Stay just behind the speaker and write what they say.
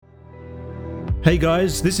Hey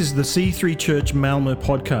guys, this is the C3 Church Malmo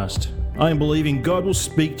podcast. I am believing God will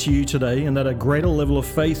speak to you today and that a greater level of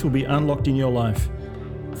faith will be unlocked in your life.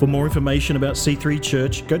 For more information about C3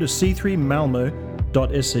 Church, go to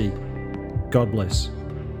c3malmo.se. God bless.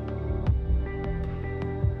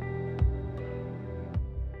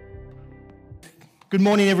 Good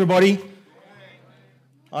morning, everybody.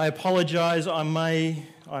 I apologize. I'm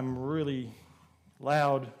really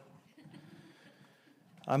loud.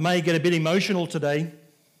 I may get a bit emotional today.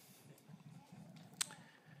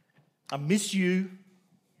 I miss you.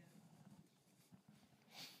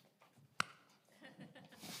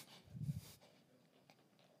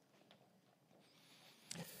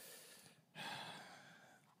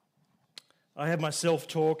 I have my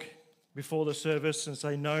self-talk before the service and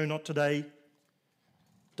say, no, not today.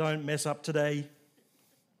 Don't mess up today.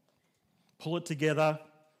 Pull it together.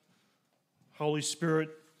 Holy Spirit,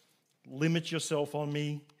 limit yourself on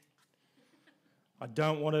me. I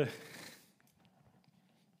don't want to...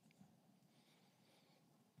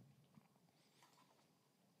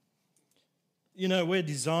 You know, we're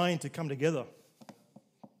designed to come together.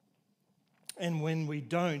 And when we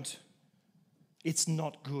don't, it's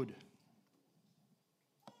not good.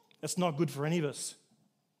 It's not good for any of us.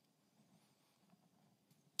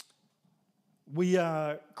 We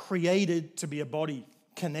are created to be a body,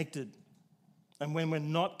 connected. And when we're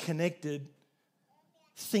not connected,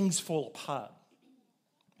 things fall apart.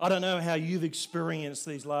 I don't know how you've experienced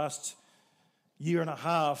these last year and a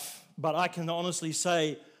half, but I can honestly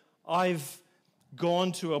say I've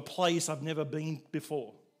gone to a place I've never been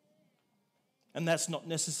before. And that's not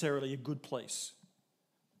necessarily a good place.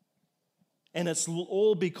 And it's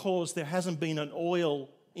all because there hasn't been an oil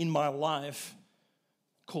in my life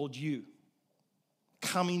called you,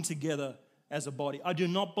 coming together as a body. I do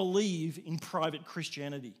not believe in private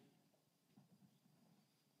Christianity.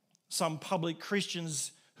 Some public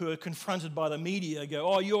Christians who are confronted by the media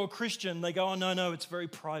go, oh, you're a Christian. They go, oh, no, it's very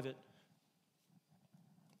private.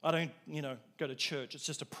 I don't, go to church. It's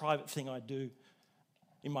just a private thing I do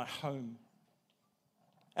in my home.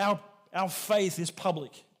 Our faith is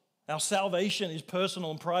public. Our salvation is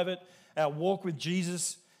personal and private. Our walk with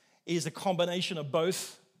Jesus is a combination of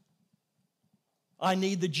both. I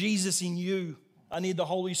need the Jesus in you. I need the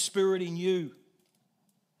Holy Spirit in you.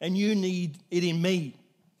 And you need it in me.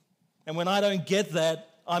 And when I don't get that,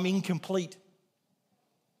 I'm incomplete.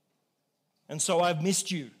 And so I've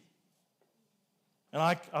missed you. And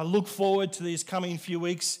I look forward to these coming few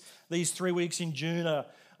weeks, these 3 weeks in June.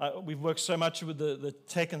 We've worked so much with the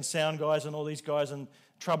tech and sound guys and all these guys and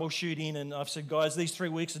troubleshooting. And I've said, guys, these 3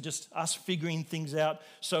 weeks are just us figuring things out.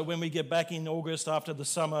 So when we get back in August after the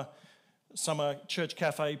summer church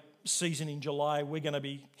cafe season in July, we're going to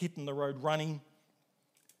be hitting the road running.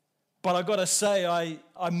 But I've got to say, I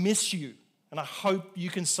miss you. And I hope you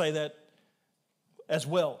can say that as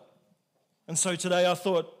well. And so today I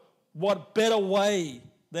thought, what better way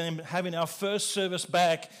than having our first service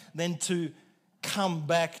back than to come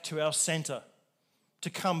back to our center, to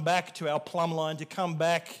come back to our plumb line, to come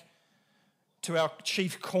back to our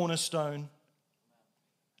chief cornerstone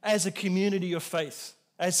as a community of faith,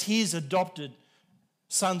 as his adopted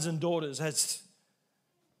sons and daughters, as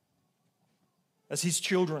his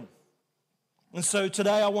children. And so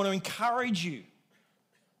today I want to encourage you,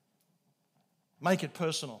 make it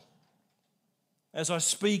personal. As I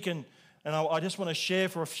speak and I just want to share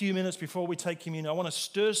for a few minutes before we take communion, I want to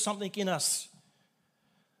stir something in us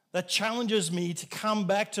that challenges me to come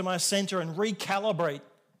back to my center and recalibrate,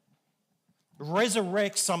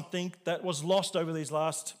 resurrect something that was lost over these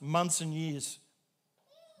last months and years.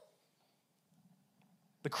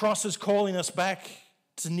 The cross is calling us back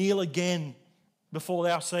to kneel again before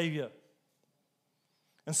our Savior.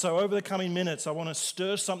 And so over the coming minutes, I want to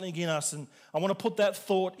stir something in us and I want to put that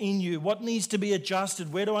thought in you. What needs to be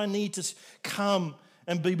adjusted? Where do I need to come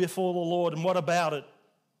and be before the Lord? And what about it?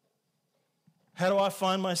 How do I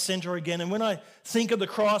find my center again? And when I think of the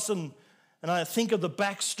cross and I think of the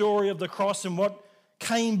backstory of the cross and what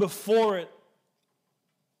came before it,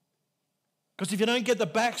 because if you don't get the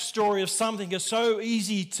backstory of something, it's so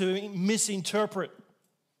easy to misinterpret.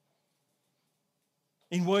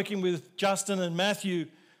 In working with Justin and Matthew,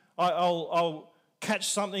 I'll catch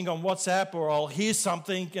something on WhatsApp or I'll hear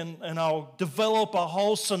something and I'll develop a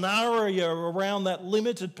whole scenario around that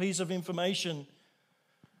limited piece of information.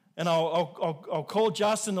 And I'll call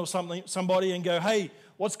Justin or somebody and go, hey,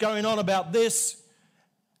 what's going on about this?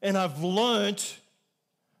 And I've learnt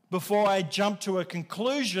before I jump to a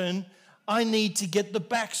conclusion, I need to get the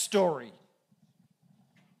backstory.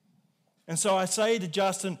 And so I say to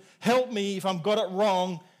Justin, help me if I've got it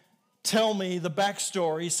wrong tell me the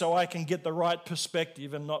backstory so I can get the right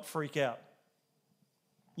perspective and not freak out.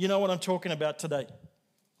 You know what I'm talking about today.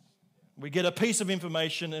 We get a piece of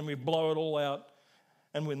information and we blow it all out.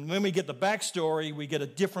 And when we get the backstory, we get a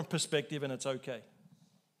different perspective and it's okay.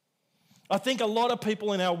 I think a lot of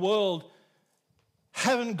people in our world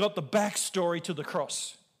haven't got the backstory to the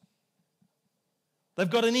cross. They've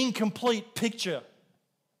got an incomplete picture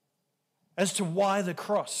as to why the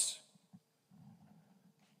cross.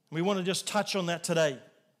 We want to just touch on that today.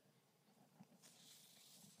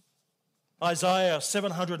 Isaiah,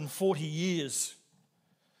 740 years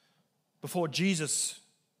before Jesus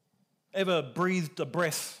ever breathed a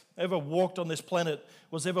breath, ever walked on this planet,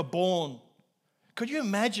 was ever born. Could you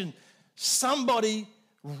imagine somebody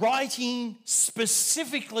writing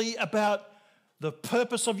specifically about the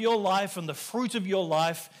purpose of your life and the fruit of your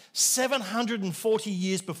life 740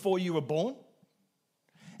 years before you were born?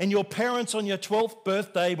 And your parents on your 12th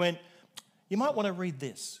birthday went, you might want to read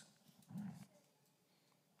this.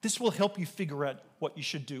 This will help you figure out what you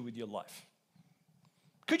should do with your life.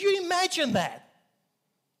 Could you imagine that?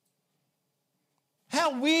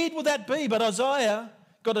 How weird would that be? But Isaiah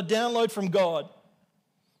got a download from God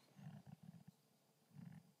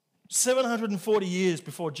 740 years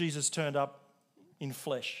before Jesus turned up in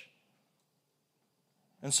flesh.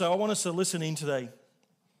 And so I want us to listen in today.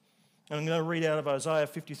 And I'm going to read out of Isaiah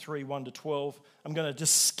 53, 1 to 12. I'm going to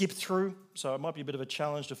just skip through, so it might be a bit of a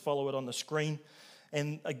challenge to follow it on the screen.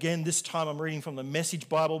 And again, this time I'm reading from the Message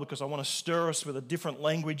Bible because I want to stir us with a different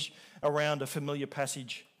language around a familiar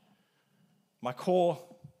passage. My core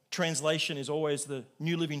translation is always the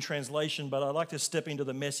New Living Translation, but I like to step into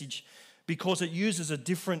the Message because it uses a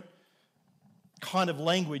different kind of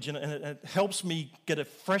language and it helps me get a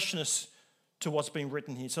freshness to what's been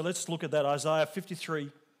written here. So let's look at that. Isaiah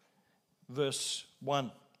 53, verse 1.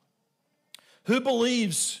 Who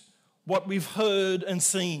believes what we've heard and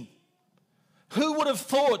seen? Who would have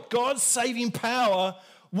thought God's saving power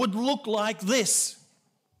would look like this?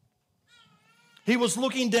 He was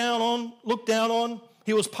looked down on,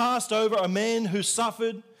 he was passed over, a man who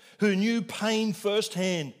suffered, who knew pain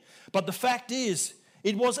firsthand. But the fact is,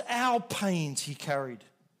 it was our pains he carried,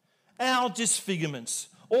 our disfigurements,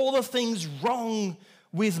 all the things wrong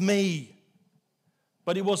with me.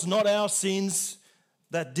 But it was not our sins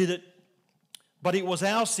that did it, but it was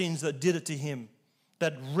our sins that did it to him,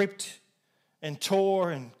 that ripped and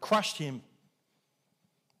tore and crushed him.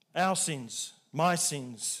 Our sins, my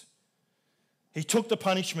sins. He took the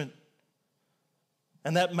punishment,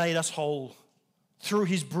 and that made us whole. Through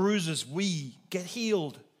his bruises, we get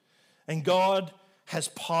healed. And God has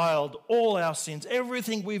piled all our sins,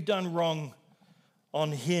 everything we've done wrong,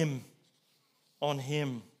 on him. On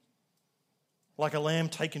him. Like a lamb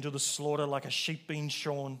taken to the slaughter, like a sheep being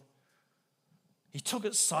shorn. He took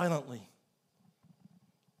it silently.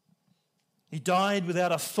 He died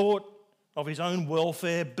without a thought of his own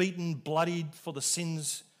welfare, beaten, bloodied for the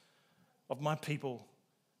sins of my people.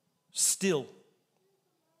 Still,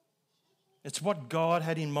 it's what God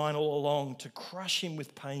had in mind all along, to crush him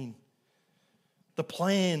with pain. The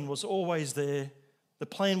plan was always there. The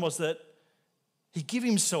plan was that he give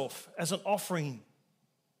himself as an offering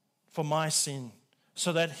for my sin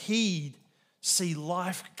so that he'd see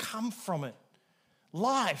life come from it.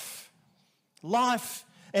 Life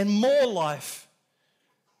and more life.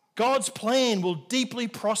 God's plan will deeply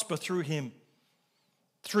prosper through him,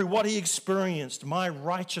 through what he experienced. My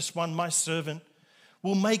righteous one, my servant,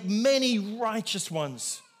 will make many righteous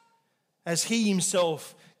ones as he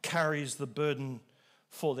himself carries the burden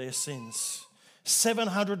for their sins.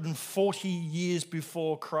 740 years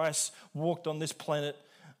before Christ walked on this planet,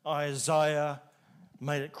 Isaiah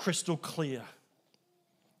made it crystal clear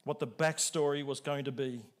what the backstory was going to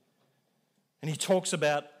be. And he talks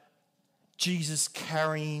about Jesus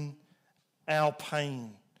carrying our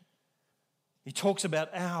pain. He talks about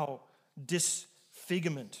our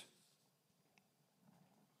disfigurement.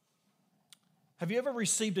 Have you ever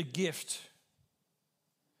received a gift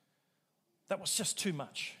that was just too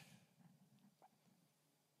much?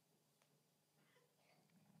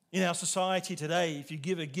 In our society today, if you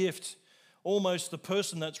give a gift, almost the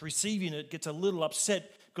person that's receiving it gets a little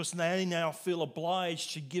upset because they now feel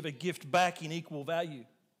obliged to give a gift back in equal value.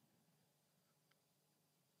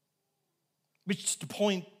 Which is the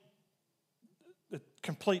point that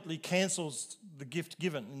completely cancels the gift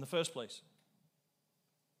given in the first place.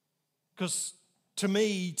 Because To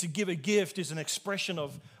me, to give a gift is an expression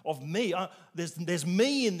of me. There's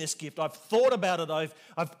me in this gift. I've thought about it.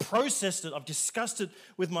 I've processed it. I've discussed it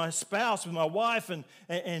with my spouse, with my wife,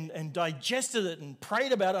 and digested it and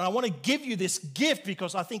prayed about it. And I want to give you this gift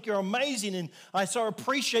because I think you're amazing and I so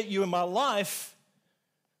appreciate you in my life.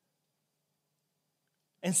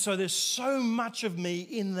 And so there's so much of me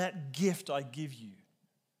in that gift I give you.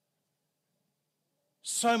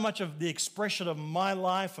 So much of the expression of my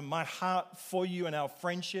life and my heart for you and our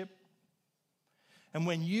friendship. And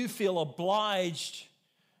when you feel obliged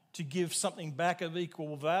to give something back of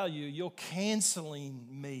equal value, you're canceling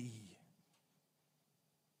me.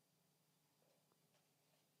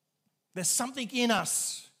 There's something in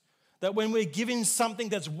us that when we're giving something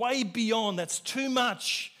that's way beyond, that's too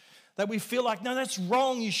much, that we feel like, no, that's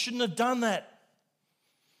wrong, you shouldn't have done that.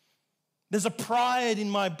 There's a pride in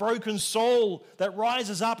my broken soul that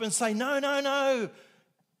rises up and say, no.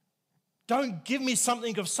 Don't give me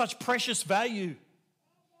something of such precious value.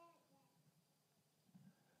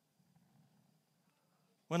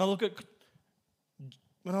 When I look at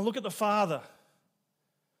the Father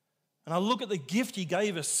and I look at the gift He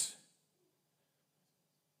gave us,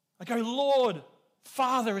 I go, Lord,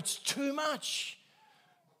 Father, it's too much.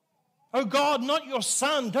 Oh God, not your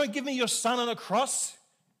Son. Don't give me your Son on a cross.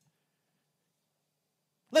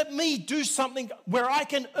 Let me do something where I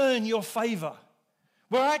can earn your favor,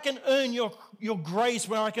 where I can earn your grace,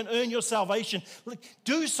 where I can earn your salvation.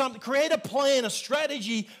 Do something, create a plan, a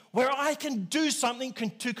strategy where I can do something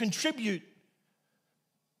to contribute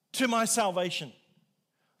to my salvation.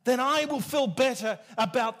 Then I will feel better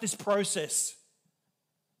about this process.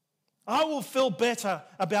 I will feel better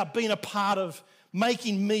about being a part of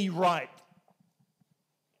making me right.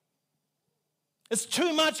 It's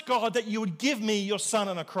too much, God, that you would give me your Son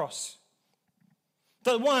on a cross.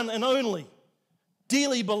 The one and only,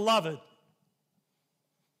 dearly beloved,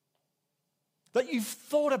 that you've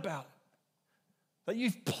thought about it, that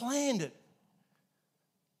you've planned it.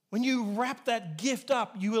 When you wrap that gift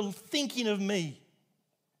up, you were thinking of me.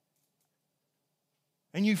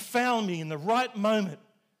 And you found me in the right moment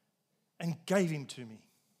and gave him to me.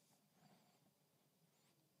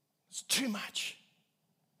 It's too much.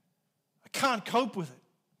 I can't cope with it.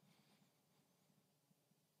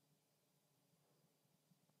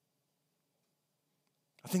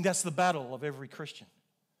 I think that's the battle of every Christian.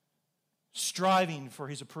 Striving for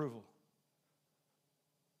his approval.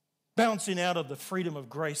 Bouncing out of the freedom of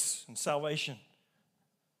grace and salvation.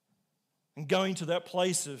 And going to that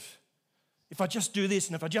place of, if I just do this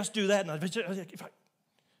and if I just do that, and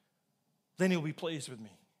then he'll be pleased with me.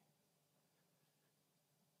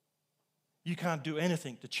 You can't do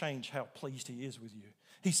anything to change how pleased he is with you.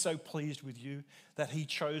 He's so pleased with you that he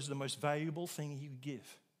chose the most valuable thing he could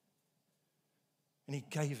give. And he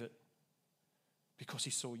gave it because he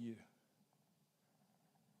saw you.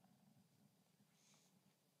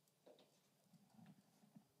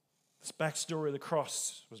 This backstory of the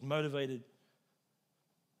cross was motivated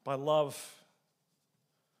by love.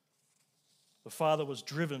 The Father was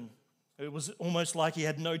driven. It was almost like he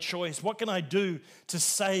had no choice. What can I do to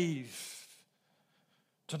save?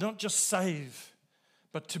 To not just save,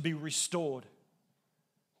 but to be restored.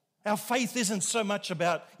 Our faith isn't so much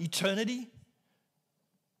about eternity.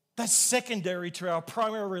 That's secondary to our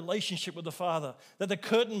primary relationship with the Father. That the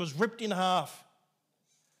curtain was ripped in half.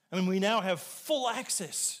 And we now have full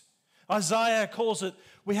access. Isaiah calls it,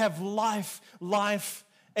 we have life, life,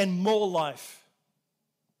 and more life.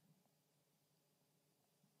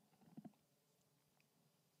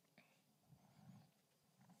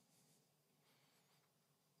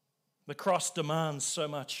 The cross demands so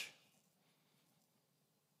much.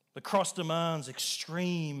 The cross demands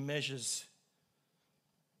extreme measures.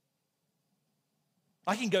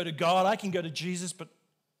 I can go to God, I can go to Jesus, but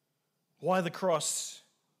why the cross?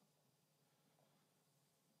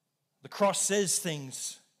 The cross says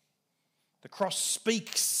things. The cross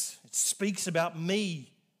speaks. It speaks about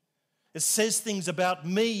me. It says things about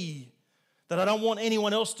me that I don't want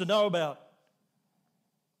anyone else to know about.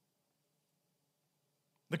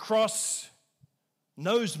 The cross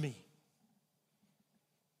knows me.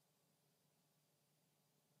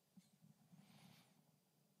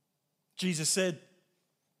 Jesus said,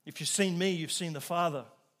 if you've seen me, you've seen the Father.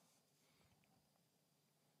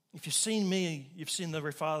 If you've seen me, you've seen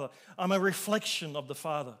the Father. I'm a reflection of the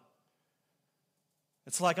Father.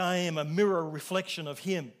 It's like I am a mirror reflection of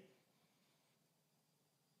him.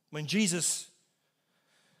 When Jesus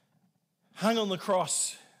hung on the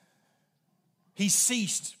cross, he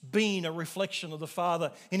ceased being a reflection of the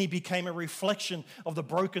Father and he became a reflection of the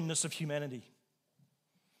brokenness of humanity.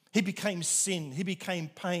 He became sin. He became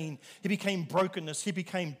pain. He became brokenness. He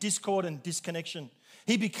became discord and disconnection.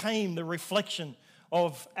 He became the reflection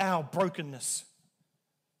of our brokenness.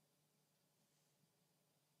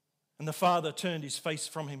 And the Father turned his face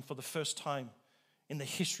from him for the first time in the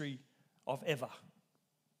history of ever.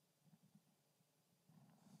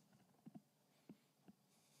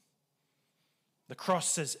 The cross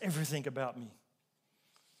says everything about me.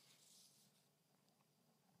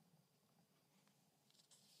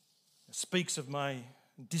 It speaks of my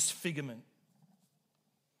disfigurement.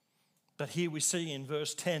 But here we see in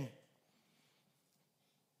verse 10,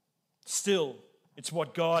 still, it's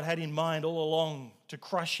what God had in mind all along, to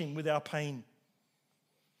crush him with our pain.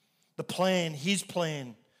 The plan, his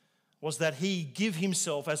plan, was that he give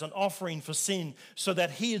himself as an offering for sin so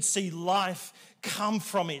that he would see life come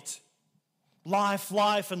from it. Life,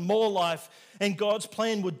 life, and more life. And God's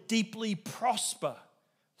plan would deeply prosper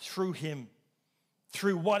through him,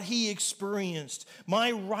 through what he experienced.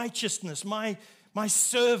 My righteousness, my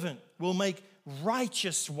servant will make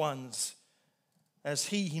righteous ones as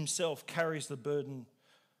he himself carries the burden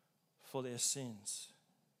for their sins.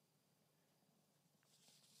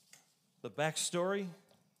 The backstory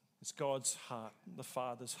is God's heart, the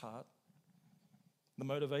Father's heart. The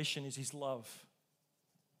motivation is his love.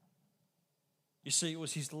 You see, it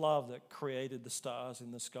was his love that created the stars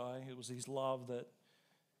in the sky. It was his love that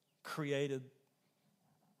created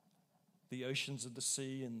the oceans of the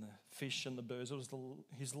sea and the fish and the birds. It was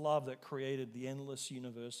his love that created the endless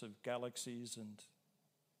universe of galaxies and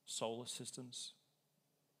solar systems.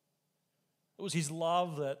 It was his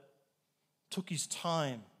love that took his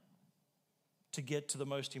time to get to the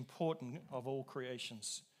most important of all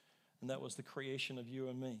creations, and that was the creation of you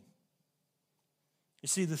and me. You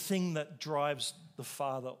see, the thing that drives the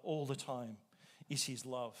Father all the time is his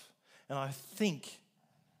love. And I think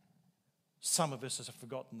some of us have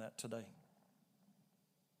forgotten that today.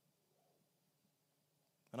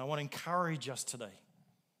 And I want to encourage us today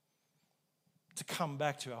to come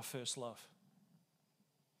back to our first love.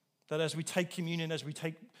 That as we take communion, as we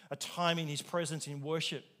take a time in his presence in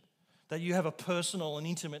worship, that you have a personal and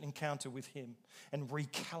intimate encounter with him and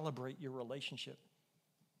recalibrate your relationship.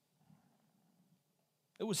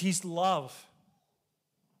 It was his love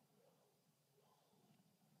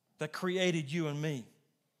that created you and me.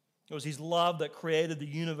 It was his love that created the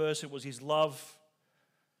universe. It was his love.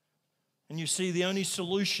 And you see, the only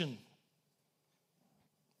solution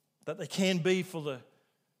that there can be for the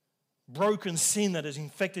broken sin that has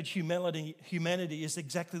infected humanity is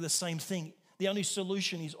exactly the same thing. The only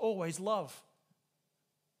solution is always love.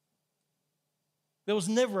 There was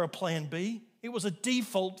never a plan B. It was a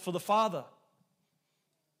default for the Father.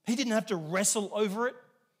 He didn't have to wrestle over it.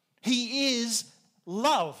 He is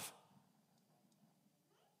love.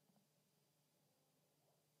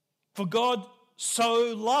 For God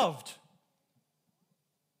so loved.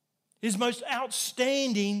 His most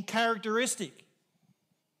outstanding characteristic.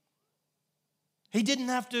 He didn't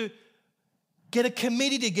have to get a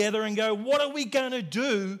committee together and go, what are we going to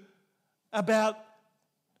do about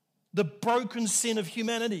the broken sin of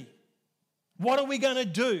humanity? What are we going to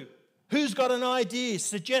do? Who's got an idea?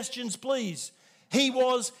 Suggestions, please. He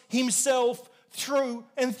was himself through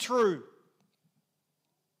and through.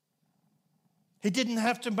 He didn't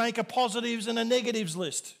have to make a positives and a negatives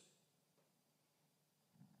list.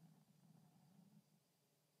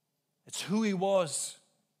 It's who he was.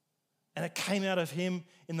 And it came out of him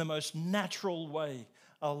in the most natural way.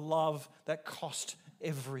 A love that cost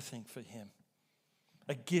everything for him.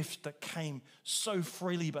 A gift that came so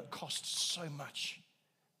freely but cost so much.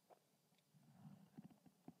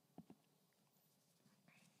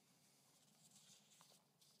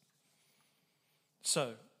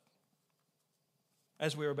 So,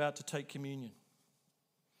 as we're about to take communion,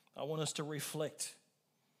 I want us to reflect.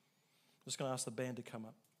 I'm just going to ask the band to come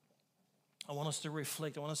up. I want us to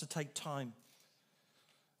reflect. I want us to take time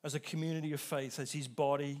as a community of faith, as his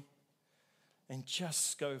body, and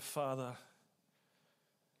just go, Father,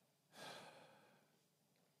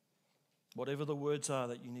 whatever the words are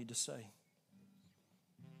that you need to say,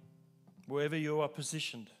 wherever you are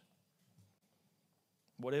positioned,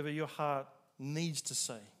 whatever your heart needs to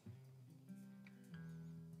say,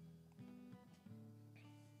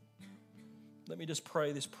 let me just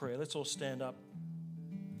pray this prayer. Let's all stand up.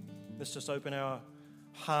 Let's just open our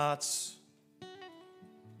hearts,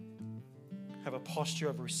 have a posture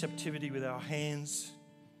of receptivity with our hands.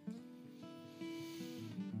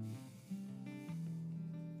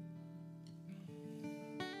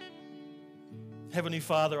 Heavenly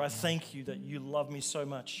Father, I thank you that you love me so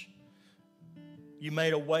much. You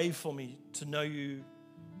made a way for me to know you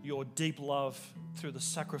your deep love through the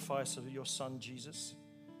sacrifice of your Son, Jesus.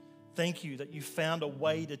 Thank you that you found a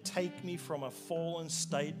way to take me from a fallen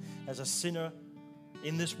state as a sinner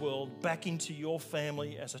in this world back into your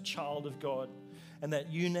family as a child of God, and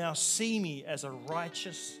that you now see me as a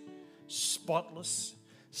righteous, spotless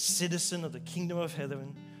citizen of the kingdom of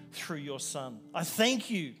heaven through your Son. I thank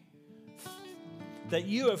you that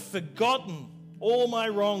you have forgotten all my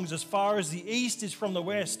wrongs as far as the east is from the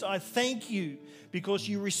west. I thank you because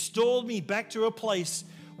you restored me back to a place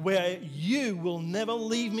where you will never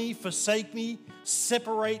leave me, forsake me,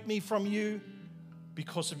 separate me from you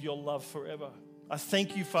because of your love forever. I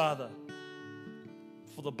thank you, Father,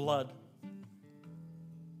 for the blood,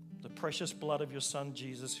 the precious blood of your Son,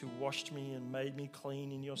 Jesus, who washed me and made me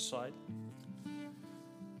clean in your sight.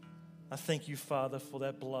 I thank you, Father, for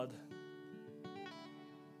that blood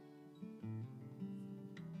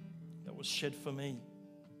that was shed for me.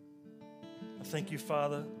 I thank you,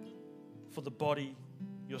 Father, for the body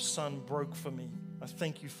your Son broke for me. I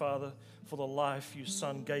thank you, Father, for the life your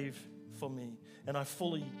Son gave for me. And I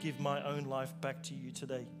fully give my own life back to you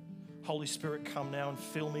today. Holy Spirit, come now and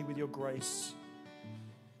fill me with your grace.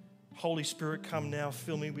 Holy Spirit, come now,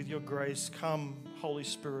 fill me with your grace. Come, Holy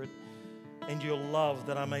Spirit, and your love,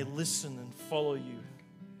 that I may listen and follow you.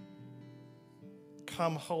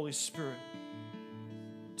 Come, Holy Spirit.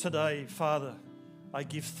 Today, Father, I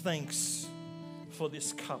give thanks for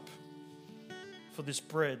this cup, for this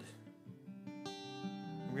bread,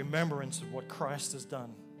 in remembrance of what Christ has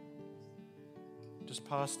done. Just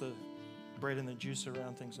pass the bread and the juice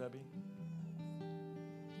around. Thanks, Abby.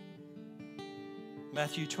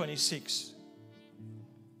 Matthew 26.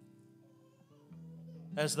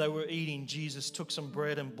 As they were eating, Jesus took some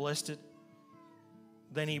bread and blessed it.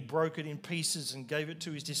 Then he broke it in pieces and gave it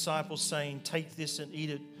to his disciples, saying, "Take this and eat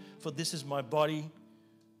it, for this is my body."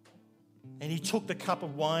 And he took the cup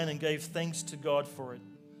of wine and gave thanks to God for it.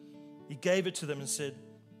 He gave it to them and said,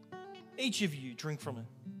 "Each of you drink from it,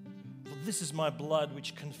 for this is my blood,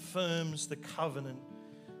 which confirms the covenant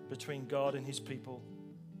between God and his people.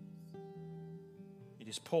 It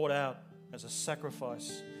is poured out as a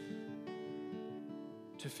sacrifice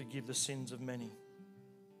to forgive the sins of many."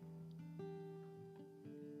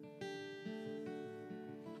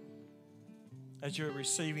 As you're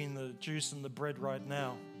receiving the juice and the bread right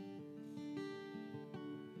now,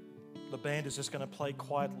 the band is just going to play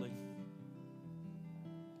quietly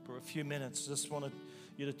for a few minutes. Just wanted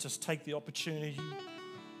you to just take the opportunity.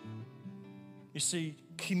 You see,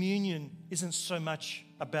 communion isn't so much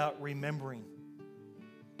about remembering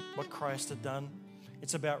what Christ had done.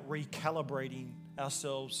 It's about recalibrating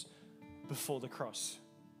ourselves before the cross.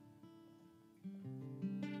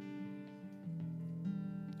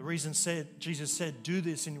 The reason Jesus said, "Do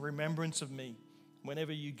this in remembrance of me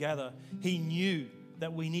whenever you gather." He knew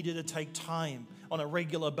that we needed to take time on a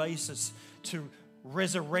regular basis to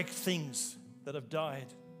resurrect things that have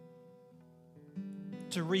died,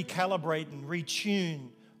 to recalibrate and retune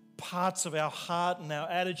parts of our heart and our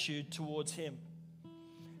attitude towards him.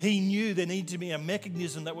 He knew there needed to be a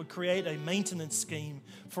mechanism that would create a maintenance scheme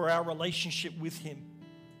for our relationship with him.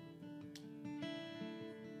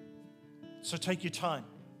 So take your time.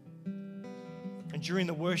 And during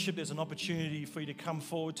the worship, there's an opportunity for you to come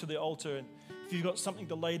forward to the altar. And if you've got something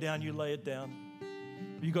to lay down, you lay it down.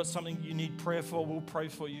 If you've got something you need prayer for, we'll pray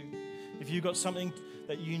for you. If you've got something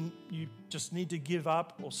that you just need to give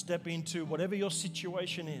up or step into, whatever your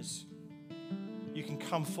situation is, you can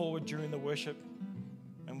come forward during the worship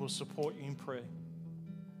and we'll support you in prayer.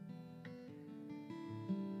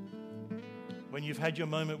 When you've had your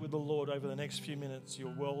moment with the Lord over the next few minutes,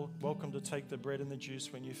 you're welcome to take the bread and the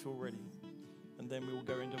juice when you feel ready. And then we will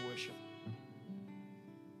go into worship.